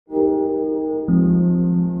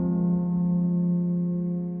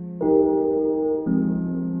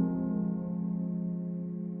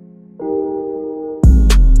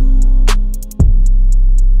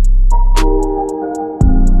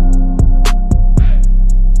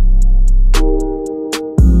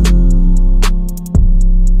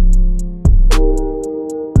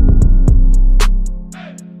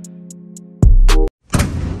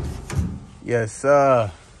Yes,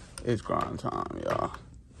 it's grind time, y'all.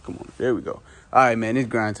 Come on, there we go. All right, man, it's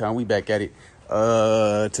grind time. We back at it.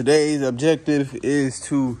 Today's objective is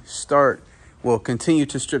to continue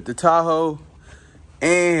to strip the Tahoe,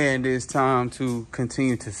 and it's time to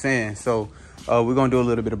continue to sand. So we're gonna do a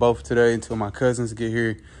little bit of both today until my cousins get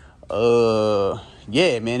here.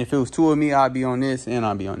 Yeah, man, if it was two of me, I'd be on this and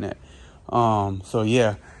I'd be on that. So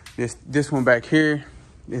yeah, this one back here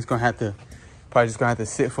is gonna have to probably just gonna have to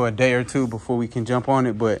sit for a day or two before we can jump on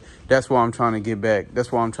it. But that's why I'm trying to get back. That's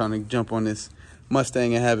why I'm trying to jump on this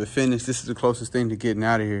Mustang and have it finished. This is the closest thing to getting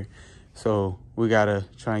out of here. So we gotta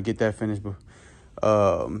try and get that finished.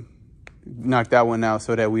 Knock that one out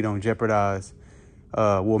so that we don't jeopardize.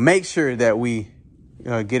 We'll make sure that we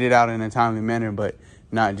get it out in a timely manner, but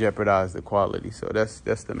not jeopardize the quality. So that's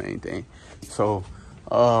the main thing. So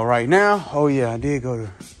right now, oh yeah, I did go to the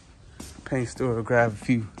paint store to grab a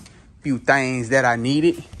few things that I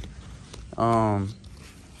needed. Got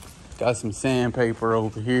some sandpaper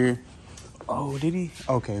over here. Oh, did he?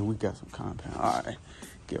 Okay, we got some compound. All right,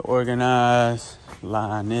 get organized,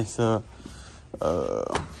 line this up.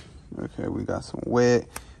 Okay, we got some wet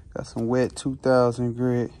 2000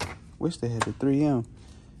 grit. Wish they had the 3M,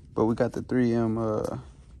 but we got the 3M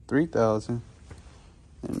 3000,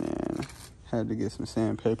 and then had to get some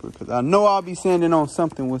sandpaper because I know I'll be sanding on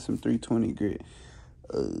something with some 320 grit.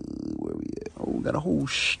 Where we at? Oh, we got a whole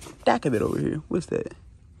stack of it over here. What's that?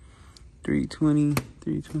 320.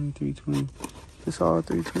 It's all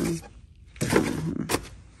 320.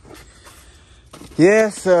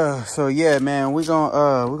 Yes, so yeah, man, we're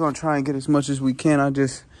gonna try and get as much as we can. I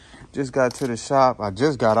just got to the shop. I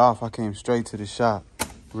just got off. I came straight to the shop,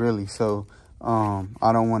 really. So I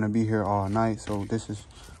don't want to be here all night. So this is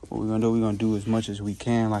what we're gonna do. We're gonna do as much as we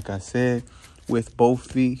can, like I said, with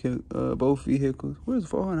both vehicles. Where's the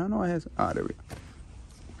 400? I know I had some. There we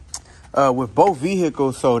go. With both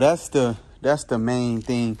vehicles, so that's the main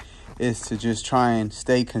thing, is to just try and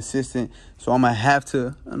stay consistent. So I'm gonna have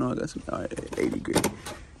to. I know I got some 80 grit.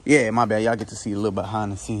 Yeah, my bad. Y'all get to see a little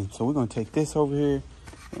behind the scenes. So we're gonna take this over here.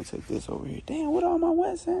 Gonna take this over here. Damn, where'd all my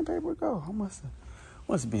wet sandpaper go? I must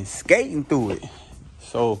have been skating through it.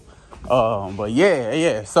 So, but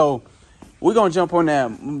yeah. So we're gonna jump on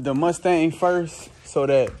the Mustang first, so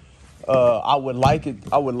that I would like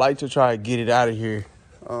to try to get it out of here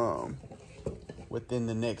within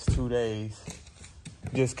the next 2 days,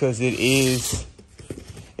 just because it's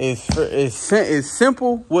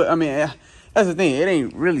simple. I mean, that's the thing. It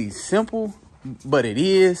ain't really simple, but it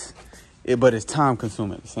is. But it's time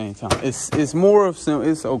consuming at the same time. It's more of some.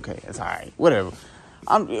 It's okay. It's all right. Whatever.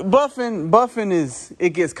 Buffing is, it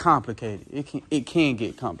gets complicated. It can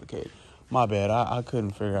get complicated. My bad. I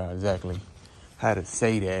couldn't figure out exactly how to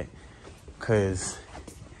say that, because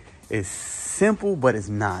it's simple, but it's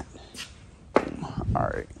not. All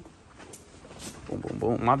right.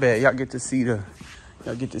 Boom. My bad. Y'all get to see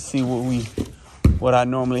what I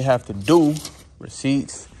normally have to do.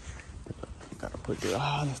 Receipts. Gotta put the,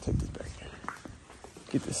 let's take this back here.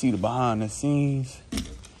 Get to see the behind the scenes.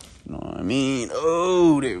 You know what I mean?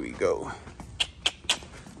 Oh, there we go.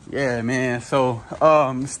 Yeah, man. So,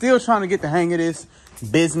 still trying to get the hang of this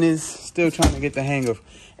business. Still trying to get the hang of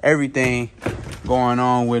everything going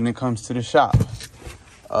on when it comes to the shop.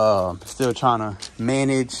 Still trying to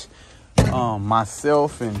manage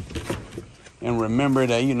myself and remember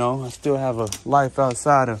that, you know, I still have a life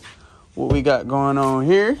outside of what we got going on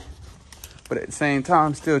here. But at the same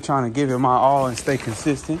time, still trying to give it my all and stay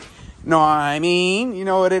consistent. Know what I mean? You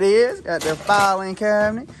know what it is? Got the filing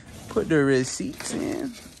cabinet. Put the receipts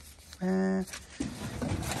in.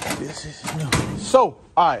 This is new. So,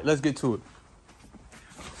 all right, let's get to it.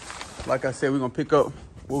 Like I said, we're going to pick up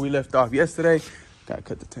where we left off yesterday. Got to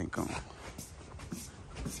cut the tank on.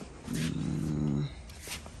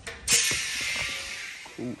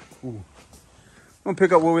 I'm going to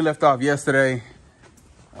pick up where we left off yesterday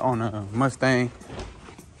on a Mustang.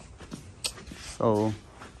 So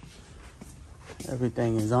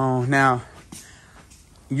everything is on. Now,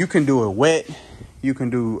 you can do it wet. You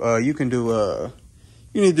need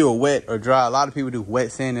to do a wet or dry. A lot of people do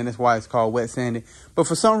wet sanding. That's why it's called wet sanding. But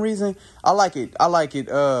for some reason, I like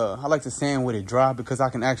to sand with it dry, because I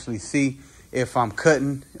can actually see if I'm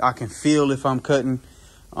cutting. I can feel if I'm cutting.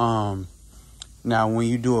 Now, when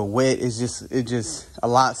you do it wet, it's just a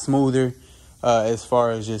lot smoother as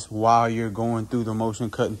far as just while you're going through the motion,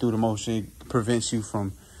 cutting through the motion. It prevents you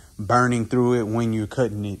from burning through it when you're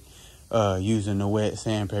cutting it using the wet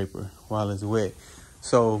sandpaper while it's wet.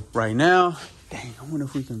 So right now, dang, I wonder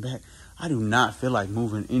if we can back. I do not feel like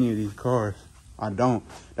moving any of these cars. I don't.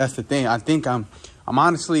 That's the thing. I think I'm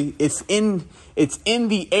honestly, it's in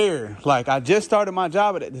the air. Like, I just started my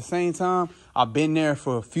job, but at the same time, I've been there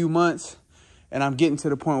for a few months, and I'm getting to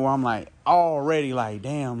the point where I'm like already like,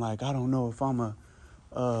 damn, like I don't know if I'm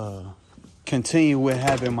continue with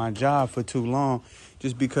having my job for too long,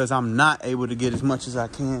 just because I'm not able to get as much as I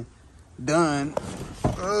can done.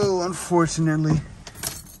 Oh, unfortunately.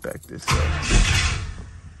 Back this up.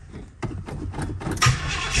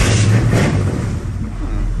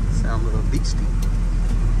 Sound a little beastie.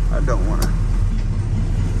 I don't wanna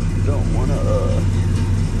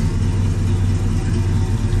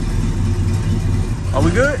Are we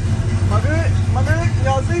good? Am I good? Am I good? Can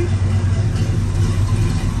y'all see?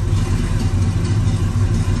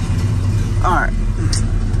 Alright.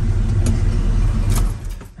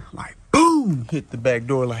 Like boom! Hit the back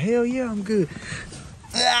door like hell yeah, I'm good.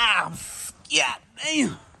 Ah, yeah,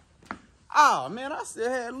 damn. Oh man, I still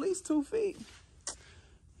had at least 2 feet.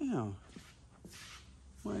 Damn.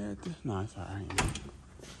 No, it's alright.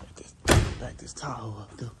 Back this Tahoe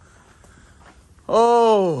up though.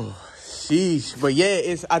 Oh, sheesh. But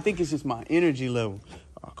yeah, I think it's just my energy level.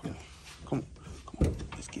 Oh, come on.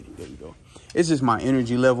 Let's get it. There we go. It's just my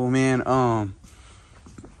energy level, man.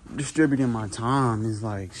 Distributing my time is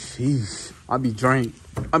like, sheesh. I'll be drained.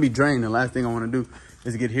 The last thing I want to do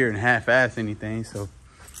is get here and half-ass anything. So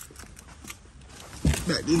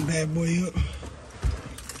back this bad boy up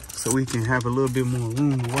so we can have a little bit more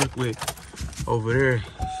room to work with over there.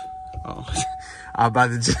 Oh, I'm about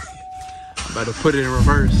to put it in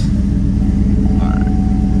reverse. All right.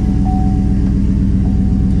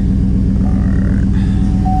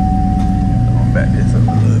 Going back this up a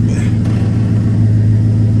little bit.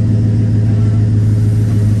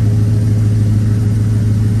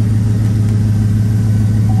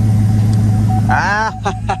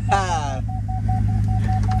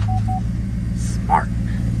 Smart.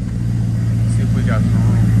 Let's see if we got some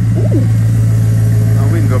room. Ooh. Oh,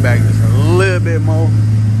 we can go back just a little bit more.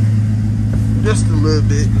 Just a little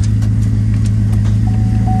bit.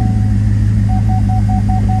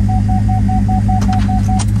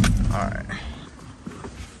 All right.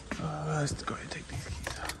 Let's go ahead and take these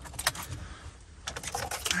keys out.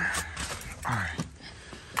 All right.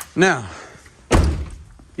 Now,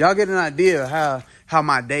 y'all get an idea of how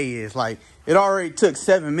my day is. Like, it already took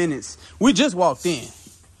 7 minutes. We just walked in.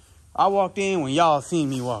 I walked in when y'all seen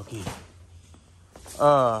me walk in.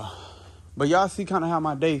 But y'all see kind of how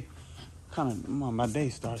my day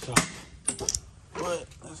starts off. But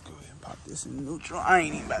let's go ahead and pop this in neutral. I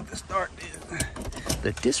ain't even about to start this.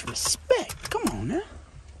 The disrespect. Come on now.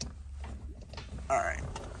 All right.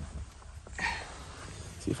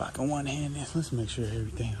 See if I can one-hand this. Let's make sure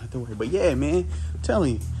everything out the way. But yeah, man, I'm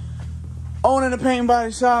telling you, owning a paint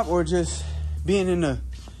body shop or just being in the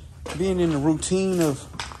routine of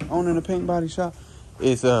owning a paint body shop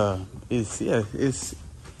it's a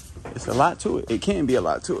lot to it. It can be a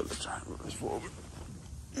lot to it. Let's try and move this forward.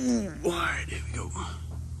 All right, there we go.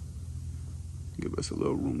 Give us a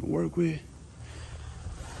little room to work with.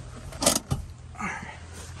 All right.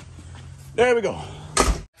 There we go.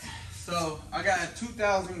 So I got a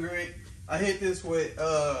 2,000 grit. I hit this with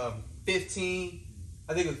 15.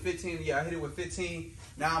 I think it was 15. Yeah, I hit it with 15.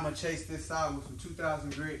 Now I'm gonna chase this side with some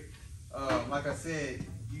 2,000 grit. Like I said,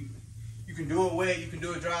 you can do it wet, you can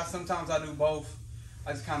do it dry. Sometimes I do both.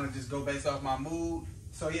 I just kind of just go based off my mood.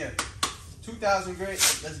 So yeah, 2,000 grit.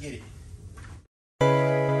 Let's get it.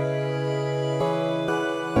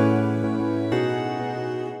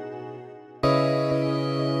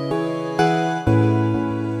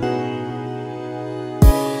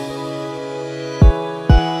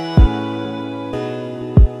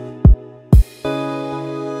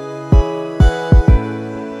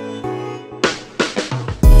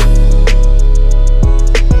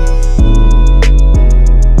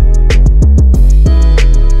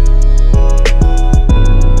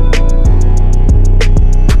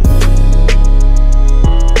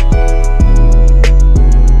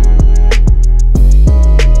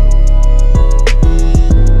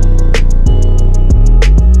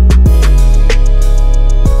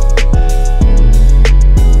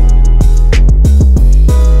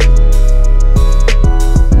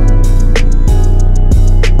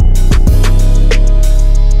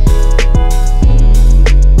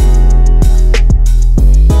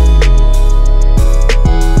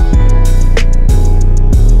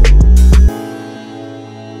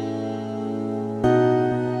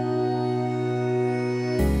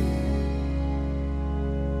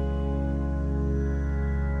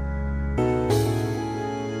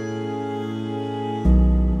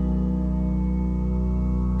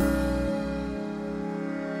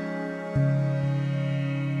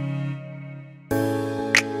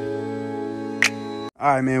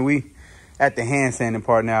 All right, man, we at the hand sanding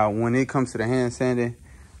part now. When it comes to the hand sanding,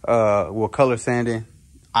 well, color sanding,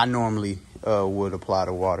 I normally would apply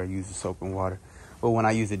the water, use the soap and water. But when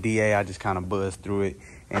I use the DA, I just kind of buzz through it,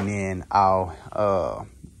 and then I'll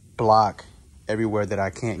block everywhere that I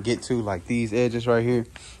can't get to, like these edges right here.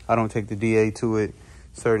 I don't take the DA to it.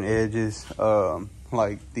 Certain edges,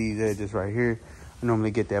 like these edges right here, I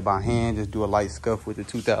normally get that by hand. Just do a light scuff with the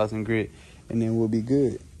 2000 grit, and then we'll be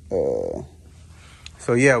good.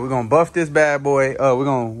 So yeah, we're gonna buff this bad boy.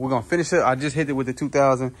 We're gonna finish it. I just hit it with the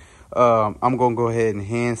 2000. I'm gonna go ahead and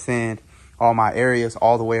hand sand all my areas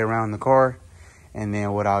all the way around the car, and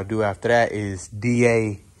then what I'll do after that is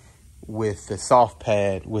DA with the soft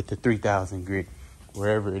pad with the 3000 grit,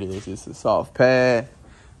 wherever it is. It's a soft pad.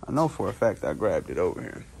 I know for a fact I grabbed it over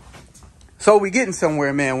here. So we getting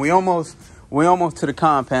somewhere, man. We almost to the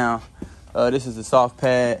compound. This is the soft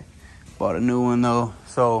pad. Bought a new one though.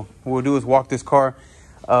 So what we'll do is walk this car.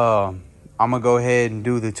 I'm gonna go ahead and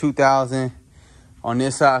do the 2000 on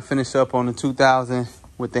this side, finish up on the 2000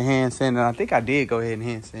 with the hand sand. And I think I did go ahead and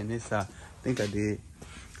hand sand this side. I think I did.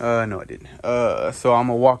 No, I didn't. So I'm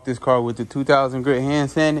gonna walk this car with the 2000 grit hand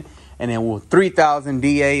sanding, and then we'll 3000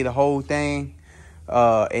 DA the whole thing.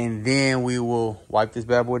 And then we will wipe this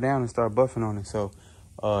bad boy down and start buffing on it. So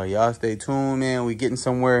y'all stay tuned, man. We getting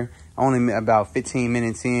somewhere. Only about 15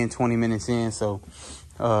 minutes in, 20 minutes in. So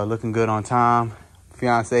looking good on time.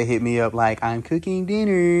 Fiance hit me up like, I'm cooking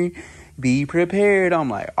dinner. Be prepared. I'm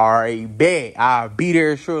like, all right, bet. I'll be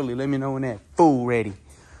there shortly. Let me know when that food ready.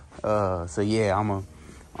 So yeah, I'm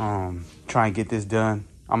gonna try and get this done.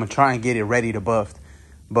 I'm gonna try and get it ready to buff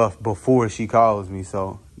before she calls me.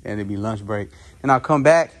 So, and it'll be lunch break. Then I'll come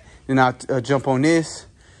back. Then I'll jump on this,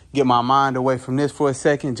 get my mind away from this for a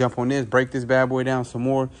second, jump on this, break this bad boy down some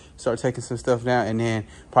more, start taking some stuff down, and then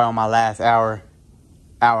probably on my last hour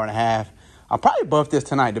and a half, I'll probably buff this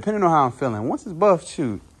tonight, depending on how I'm feeling. Once it's buffed,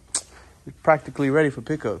 shoot, it's practically ready for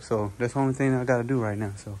pickup. So that's the only thing I gotta do right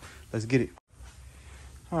now. So let's get it.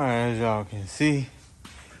 All right, as y'all can see,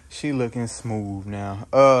 she looking smooth now.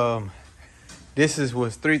 This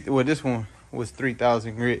one was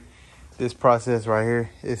 3000 grit. This process right here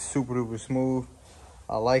is super duper smooth.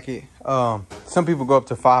 I like it. Some people go up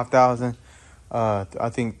to 5,000. I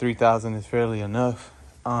think 3,000 is fairly enough.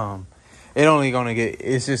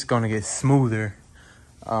 It's just gonna get smoother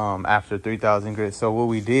after 3,000 grit. So what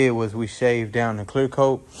we did was we shaved down the clear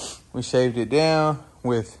coat. We shaved it down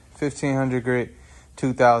with 1500 grit,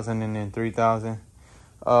 2,000, and then 3,000.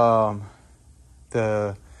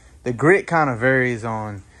 The grit kind of varies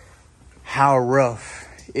on how rough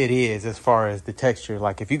it is as far as the texture.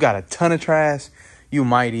 Like if you got a ton of trash, you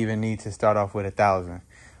might even need to start off with 1,000.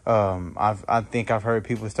 I think I've heard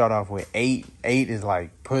people start off with 8. 8 is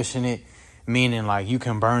like pushing it, meaning like you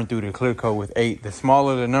can burn through the clear coat with 8. The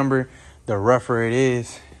smaller the number, the rougher it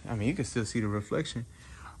is. I mean, you can still see the reflection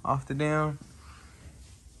off the damn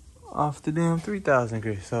 3,000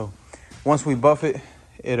 grit. So once we buff it,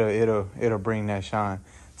 it'll bring that shine.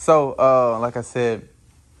 So like I said,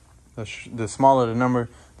 the smaller the number,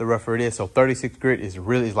 the rougher it is. So 36 grit is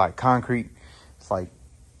really like concrete. It's like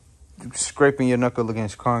scraping your knuckle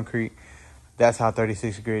against concrete. That's how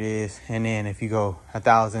 36 grit is. And then if you go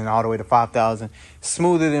 1,000 all the way to 5,000,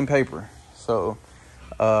 smoother than paper. So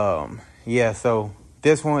yeah, so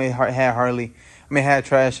this one, it had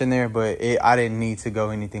trash in there, but I didn't need to go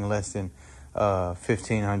anything less than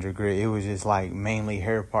 1,500 grit. It was just like mainly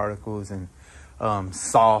hair particles and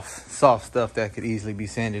soft stuff that could easily be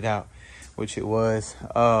sanded out, which it was.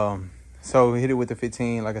 So we hit it with the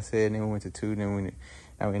 15, like I said, and then we went to 2, then we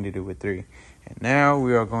ended it with 3. And now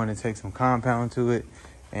we are going to take some compound to it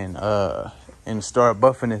and start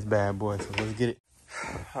buffing this bad boy. So let's get it.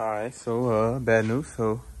 All right, so bad news.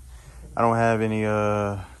 So I don't have any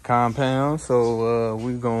compound, so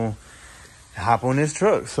we're gonna hop on this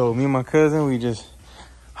truck. So me and my cousin, we just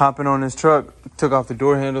hopping on this truck. Took off the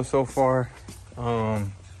door handle so far.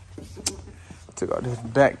 Took out this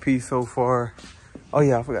back piece so far. Oh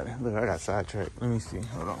yeah, I forgot. Look, I got sidetracked. Let me see.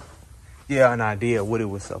 Hold on. Yeah, an idea what it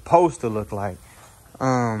was supposed to look like.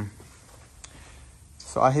 So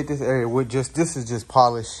I hit this area with this is just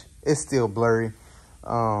polish. It's still blurry.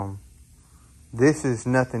 This is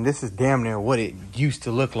nothing. This is damn near what it used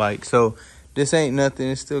to look like. So this ain't nothing.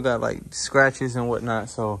 It's still got like scratches and whatnot.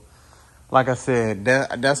 So like I said,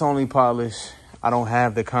 that's only polish. I don't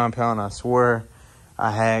have the compound. I swear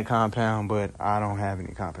I had compound, but I don't have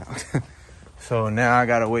any compound. So now I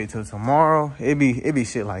gotta wait till tomorrow. It be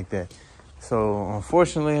shit like that. So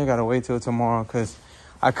unfortunately, I gotta wait till tomorrow because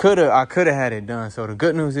I coulda had it done. So the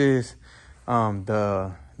good news is,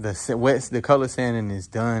 the color sanding is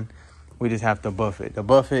done. We just have to buff it. The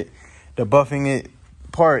buffing it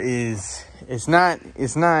part is, it's not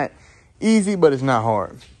easy, but it's not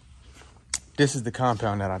hard. This is the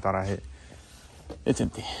compound that I thought I hit. It's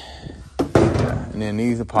empty. Yeah. And then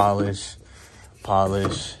these are polish.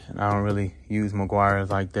 And I don't really use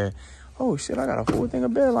Meguiar's like that. Oh shit, I got a full thing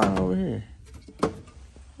of bedline over here.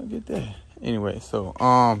 Look at that. Anyway, so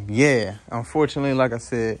yeah, unfortunately, like I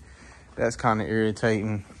said, that's kind of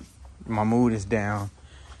irritating. My mood is down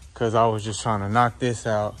because I was just trying to knock this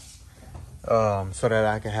out so that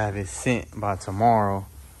I can have it sent by tomorrow.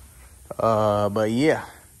 But yeah,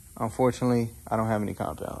 unfortunately, I don't have any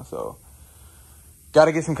compound, so got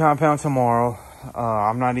to get some compound tomorrow.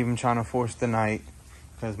 I'm not even trying to force the night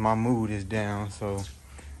because my mood is down. So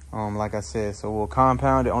like I said, so we'll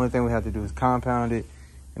compound it. Only thing we have to do is compound it,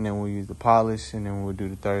 and then we'll use the polish, and then we'll do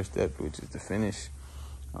the third step, which is the finish.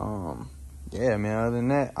 Yeah, man, other than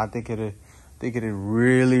that, I think it'll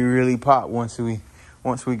really pop once we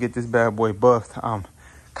get this bad boy buffed. I'm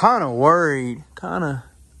kind of worried,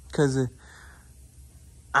 because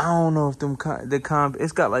I don't know if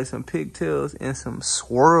it's got like some pigtails and some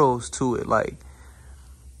swirls to it. Like,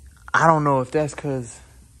 I don't know if that's because,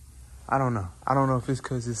 I don't know if it's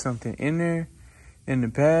because there's something in there in the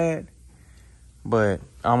pad, but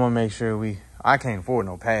I'm gonna make sure I can't afford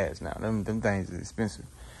no pads now. Them things is expensive.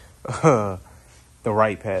 The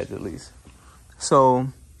right pads at least. So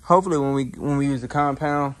hopefully when we use the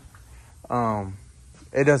compound,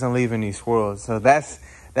 it doesn't leave any swirls. So that's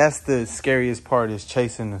the scariest part, is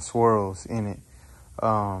chasing the swirls in it.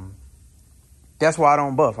 That's why I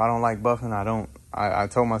don't buff. I don't like buffing. I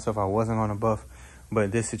told myself I wasn't gonna buff, but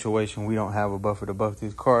in this situation we don't have a buffer to buff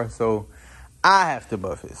this car, so I have to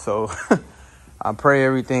buff it. So I pray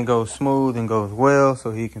everything goes smooth and goes well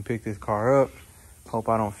so he can pick this car up. Hope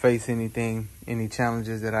I don't face any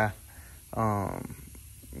challenges that I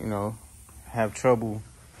have trouble.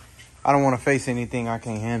 I don't want to face anything I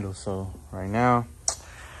can't handle. So right now,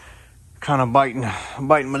 kind of biting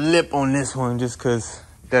my lip on this one, just because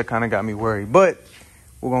that kind of got me worried. But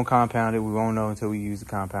we're going to compound it. We won't know until we use the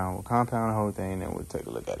compound. We'll compound the whole thing, and then we'll take a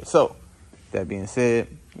look at it. So that being said,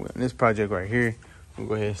 we're on this project right here. We'll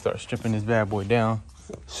go ahead and start stripping this bad boy down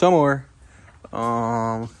some more.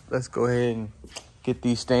 Let's go ahead and get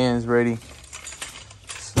these stands ready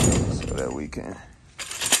so that we can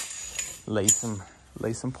lay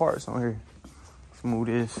some parts on here. Smooth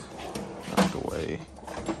this out the way.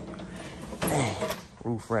 Dang,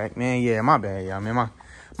 roof rack, man. Yeah, my bad, y'all. Man,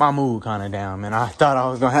 my mood kind of down, man. I thought I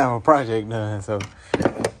was gonna have a project done, so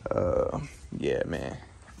yeah, man.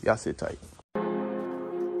 Y'all sit tight.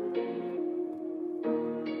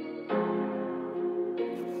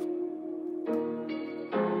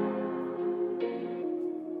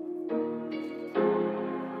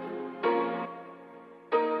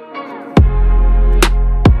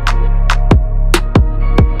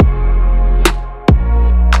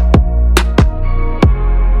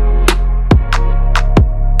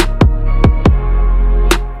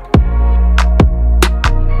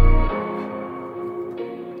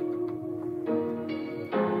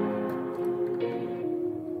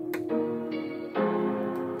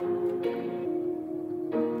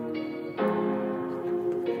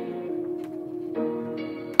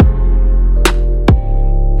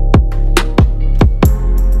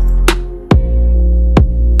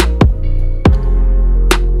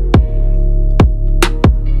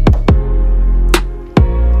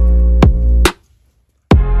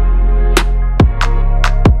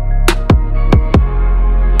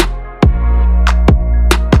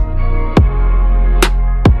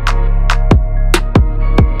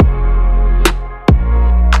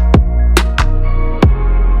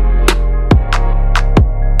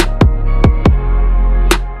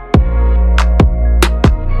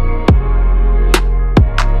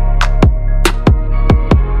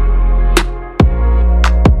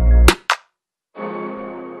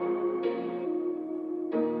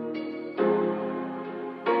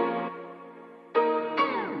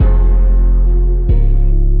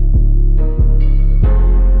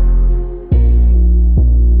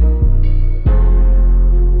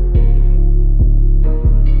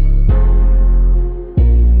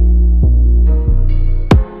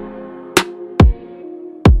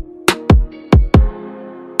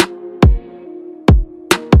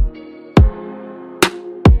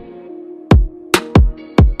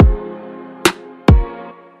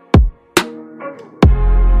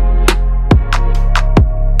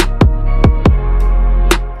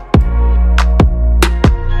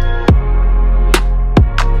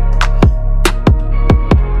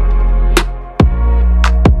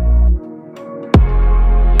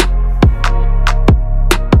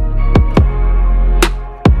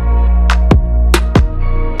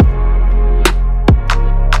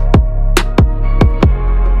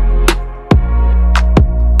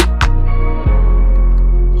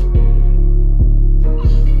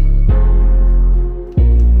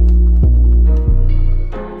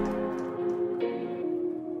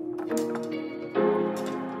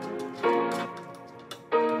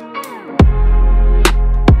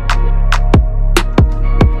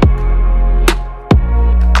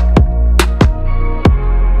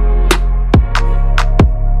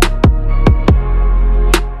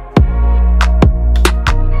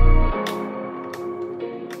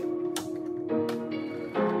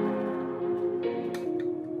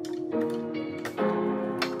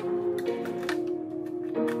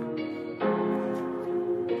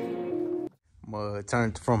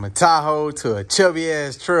 Turned from a Tahoe to a chubby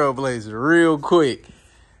ass Trailblazer real quick.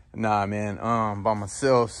 Nah, man, by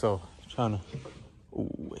myself. So trying to. Ooh,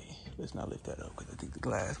 wait, let's not lift that up because I think the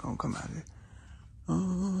glass gonna come out of it.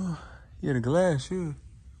 Yeah, the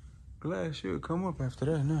glass should come up after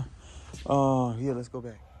that. Now, yeah, let's go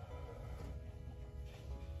back.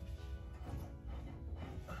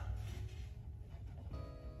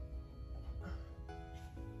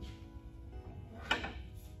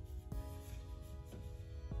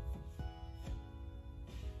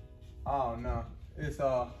 Oh no, it's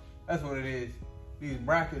that's what it is. These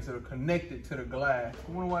brackets are connected to the glass.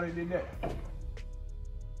 I wonder why they did that.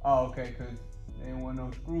 Oh, okay, cause there ain't want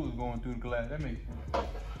no screws going through the glass. That makes sense.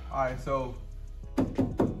 All right, so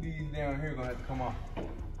these down here gonna have to come off.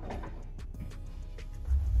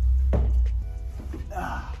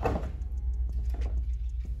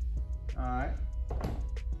 All right.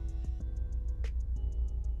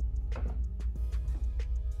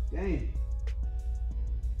 Dang.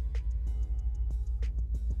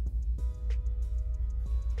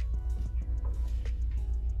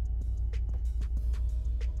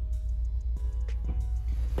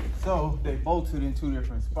 So they bolted in 2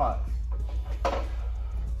 different spots.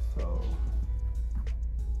 So,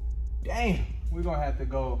 dang, we're gonna have to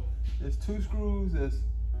go. There's 2 screws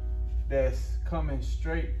that's coming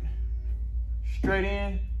straight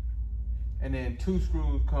in, and then 2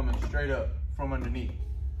 screws coming straight up from underneath.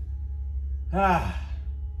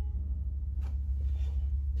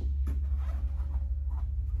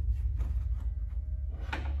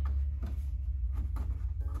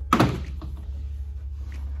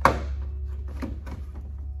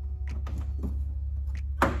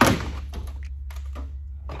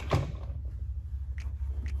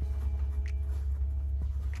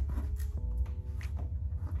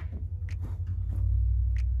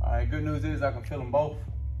 All right, good news is I can feel them both.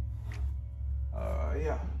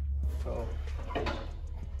 Yeah, so let's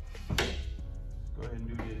go ahead and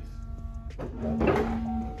do this.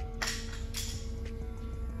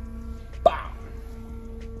 Bow.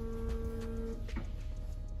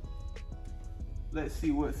 Let's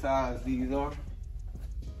see what size these are.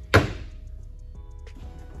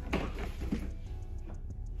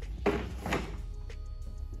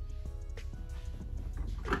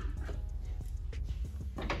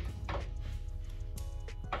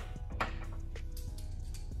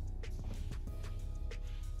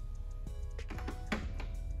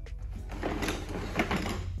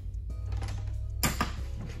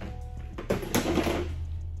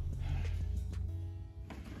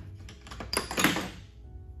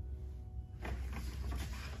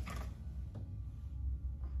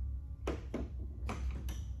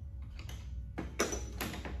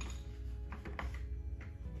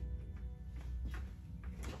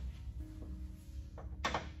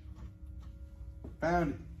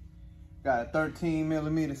 Found it. Got a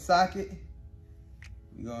 13mm socket.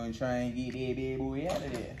 We're gonna try and get that bad boy out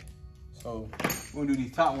of there. So we're gonna do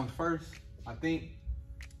these top ones first. I think.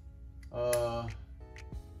 I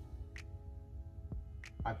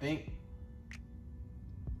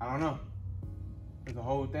don't know. It's the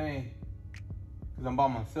whole thing. Cause I'm by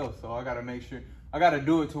myself, so I gotta make sure. I gotta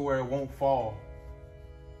do it to where it won't fall.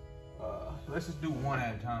 Let's just do one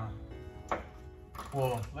at a time.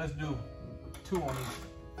 Well, let's do 2 on each,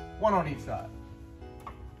 1 on each side.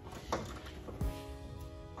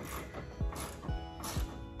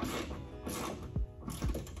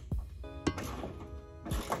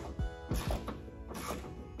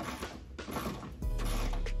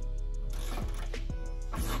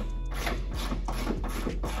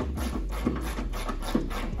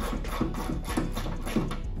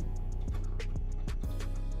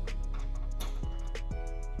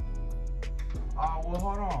 Oh, well,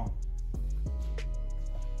 hold on.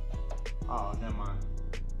 Oh, never mind.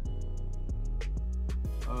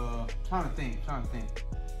 Trying to think.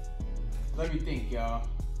 Let me think, y'all.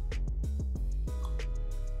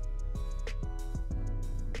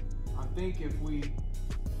 I think if we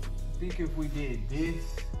did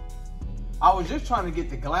this, I was just trying to get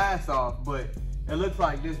the glass off, but it looks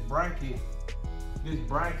like this bracket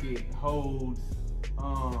holds,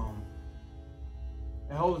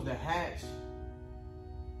 it holds the hatch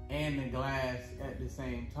and the glass at the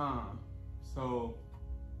same time. So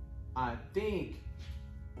I think,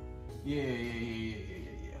 yeah.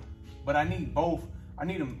 But I need both. I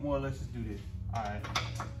need them. Well, let's just do this. All right,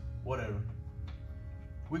 whatever.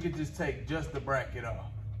 We could just take just the bracket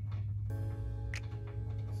off.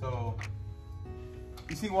 So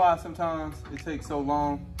you see why sometimes it takes so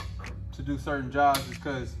long to do certain jobs? Is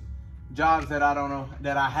because jobs that I don't know,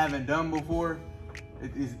 that I haven't done before,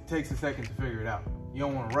 it takes a second to figure it out. You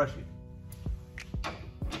don't want to rush it.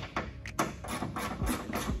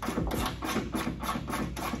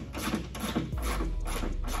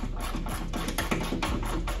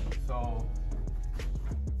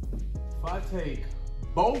 take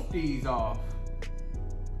both these off.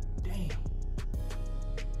 Damn.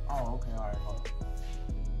 Oh, okay, all right, hold on.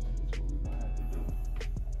 That's what we gonna have to do.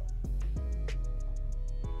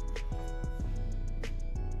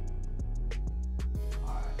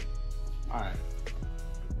 All right.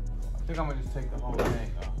 I think I'm gonna just take the whole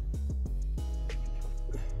thing off.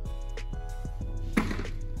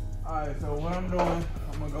 All right, so what I'm doing,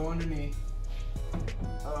 I'm gonna go underneath.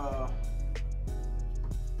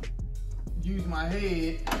 Use my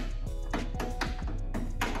head.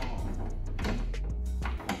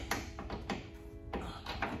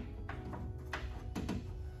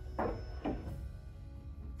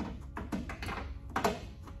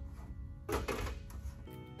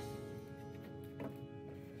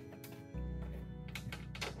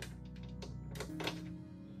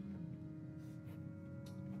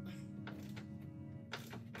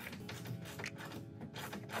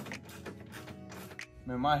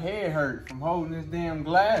 Man, my head hurt from holding this damn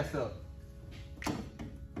glass up.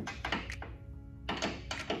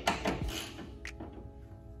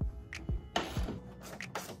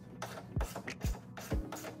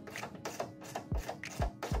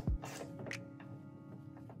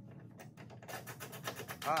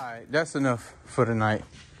 All right, that's enough for tonight.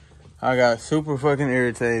 I got super fucking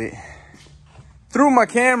irritated. Threw my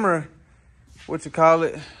camera, what you call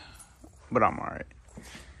it, but I'm all right.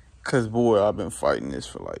 Cause boy, I've been fighting this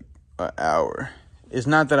for like an hour. It's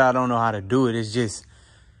not that I don't know how to do it. It's just,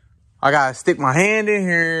 I gotta stick my hand in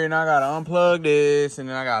here and I gotta unplug this and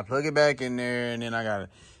then I gotta plug it back in there and then I gotta,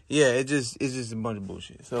 yeah, it's just a bunch of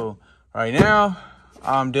bullshit. So right now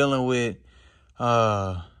I'm dealing with,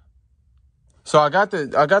 so I got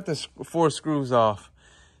the 4 screws off.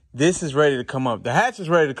 This is ready to come up. The hatch is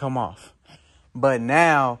ready to come off, but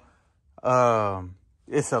now,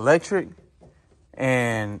 it's electric.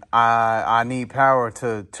 And I need power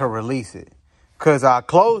to release it, cause I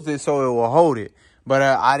closed it so it will hold it. But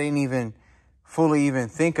I didn't even fully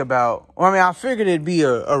think about. Well, I mean, I figured it'd be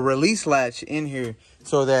a release latch in here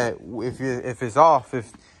so that if it's off,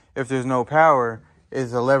 if there's no power,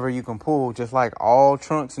 is a lever you can pull, just like all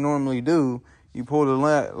trunks normally do. You pull the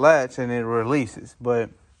latch and it releases.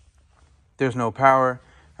 But there's no power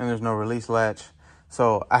and there's no release latch,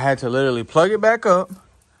 so I had to literally plug it back up.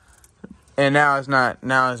 And now it's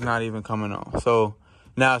not even coming on. So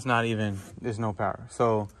now there's no power.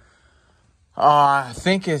 So I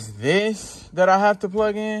think it's this that I have to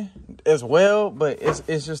plug in as well, but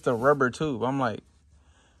it's just a rubber tube. I'm like,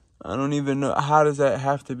 I don't even know, how does that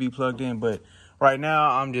have to be plugged in? But right now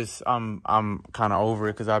I'm kind of over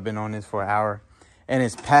it because I've been on this for an hour and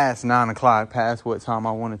it's past 9 o'clock, past what time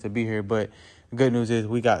I wanted to be here. But the good news is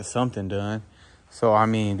we got something done. So, I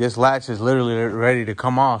mean, this latch is literally ready to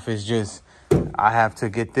come off. It's just, I have to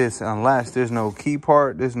get this unlatched. There's no key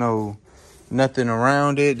part. There's nothing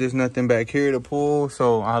around it. There's nothing back here to pull.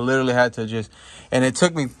 So, I literally had to just, and it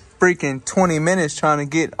took me freaking 20 minutes trying to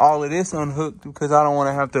get all of this unhooked because I don't want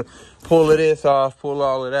to have to pull this off, pull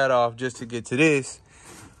all of that off just to get to this.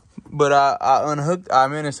 But I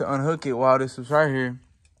managed to unhook it while this was right here.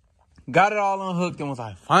 Got it all unhooked and was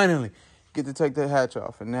like, finally. Get to take the hatch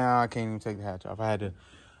off, and now I can't even take the hatch off. I had to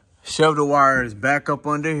shove the wires back up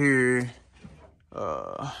under here.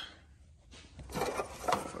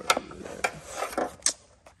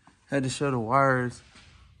 Had to shove the wires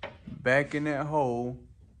back in that hole,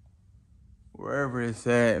 wherever it's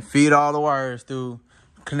at. Feed all the wires through,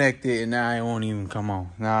 connect it, and now it won't even come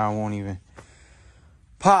on. Now I won't even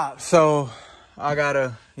pop. So I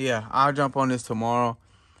gotta, I'll jump on this tomorrow.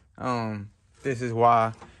 This is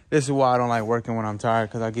why I don't like working when I'm tired,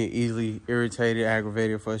 because I get easily irritated,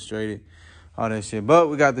 aggravated, frustrated, all that shit. But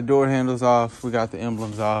we got the door handles off. We got the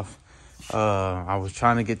emblems off. I was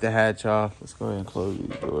trying to get the hatch off. Let's go ahead and close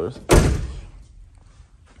these doors.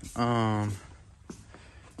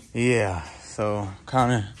 Yeah, so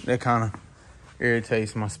that kind of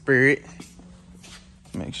irritates my spirit.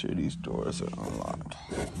 Make sure these doors are unlocked.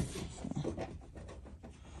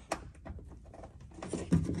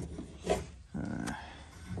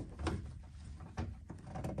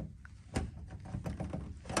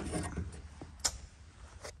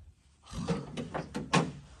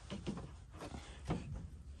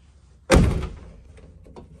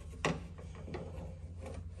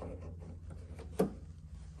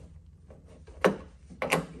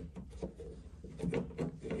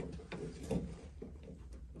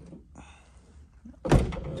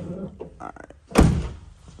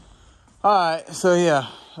 All right,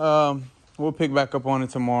 so we'll pick back up on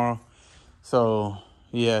it tomorrow. So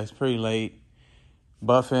it's pretty late.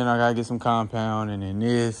 Buffing, I gotta get some compound, and then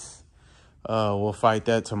this, we'll fight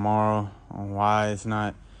that tomorrow on why it's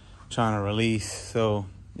not trying to release. So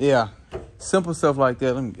yeah, simple stuff like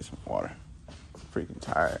that. Let me get some water. Freaking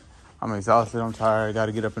tired. I'm exhausted. I'm tired. Got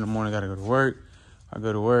to get up in the morning. Got to go to work. I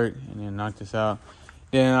go to work and then knock this out.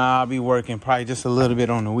 Then I'll be working probably just a little bit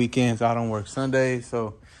on the weekends. I don't work Sundays.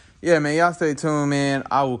 So yeah, man, y'all stay tuned, man.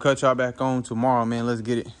 I will cut y'all back on tomorrow, man. Let's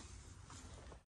get it.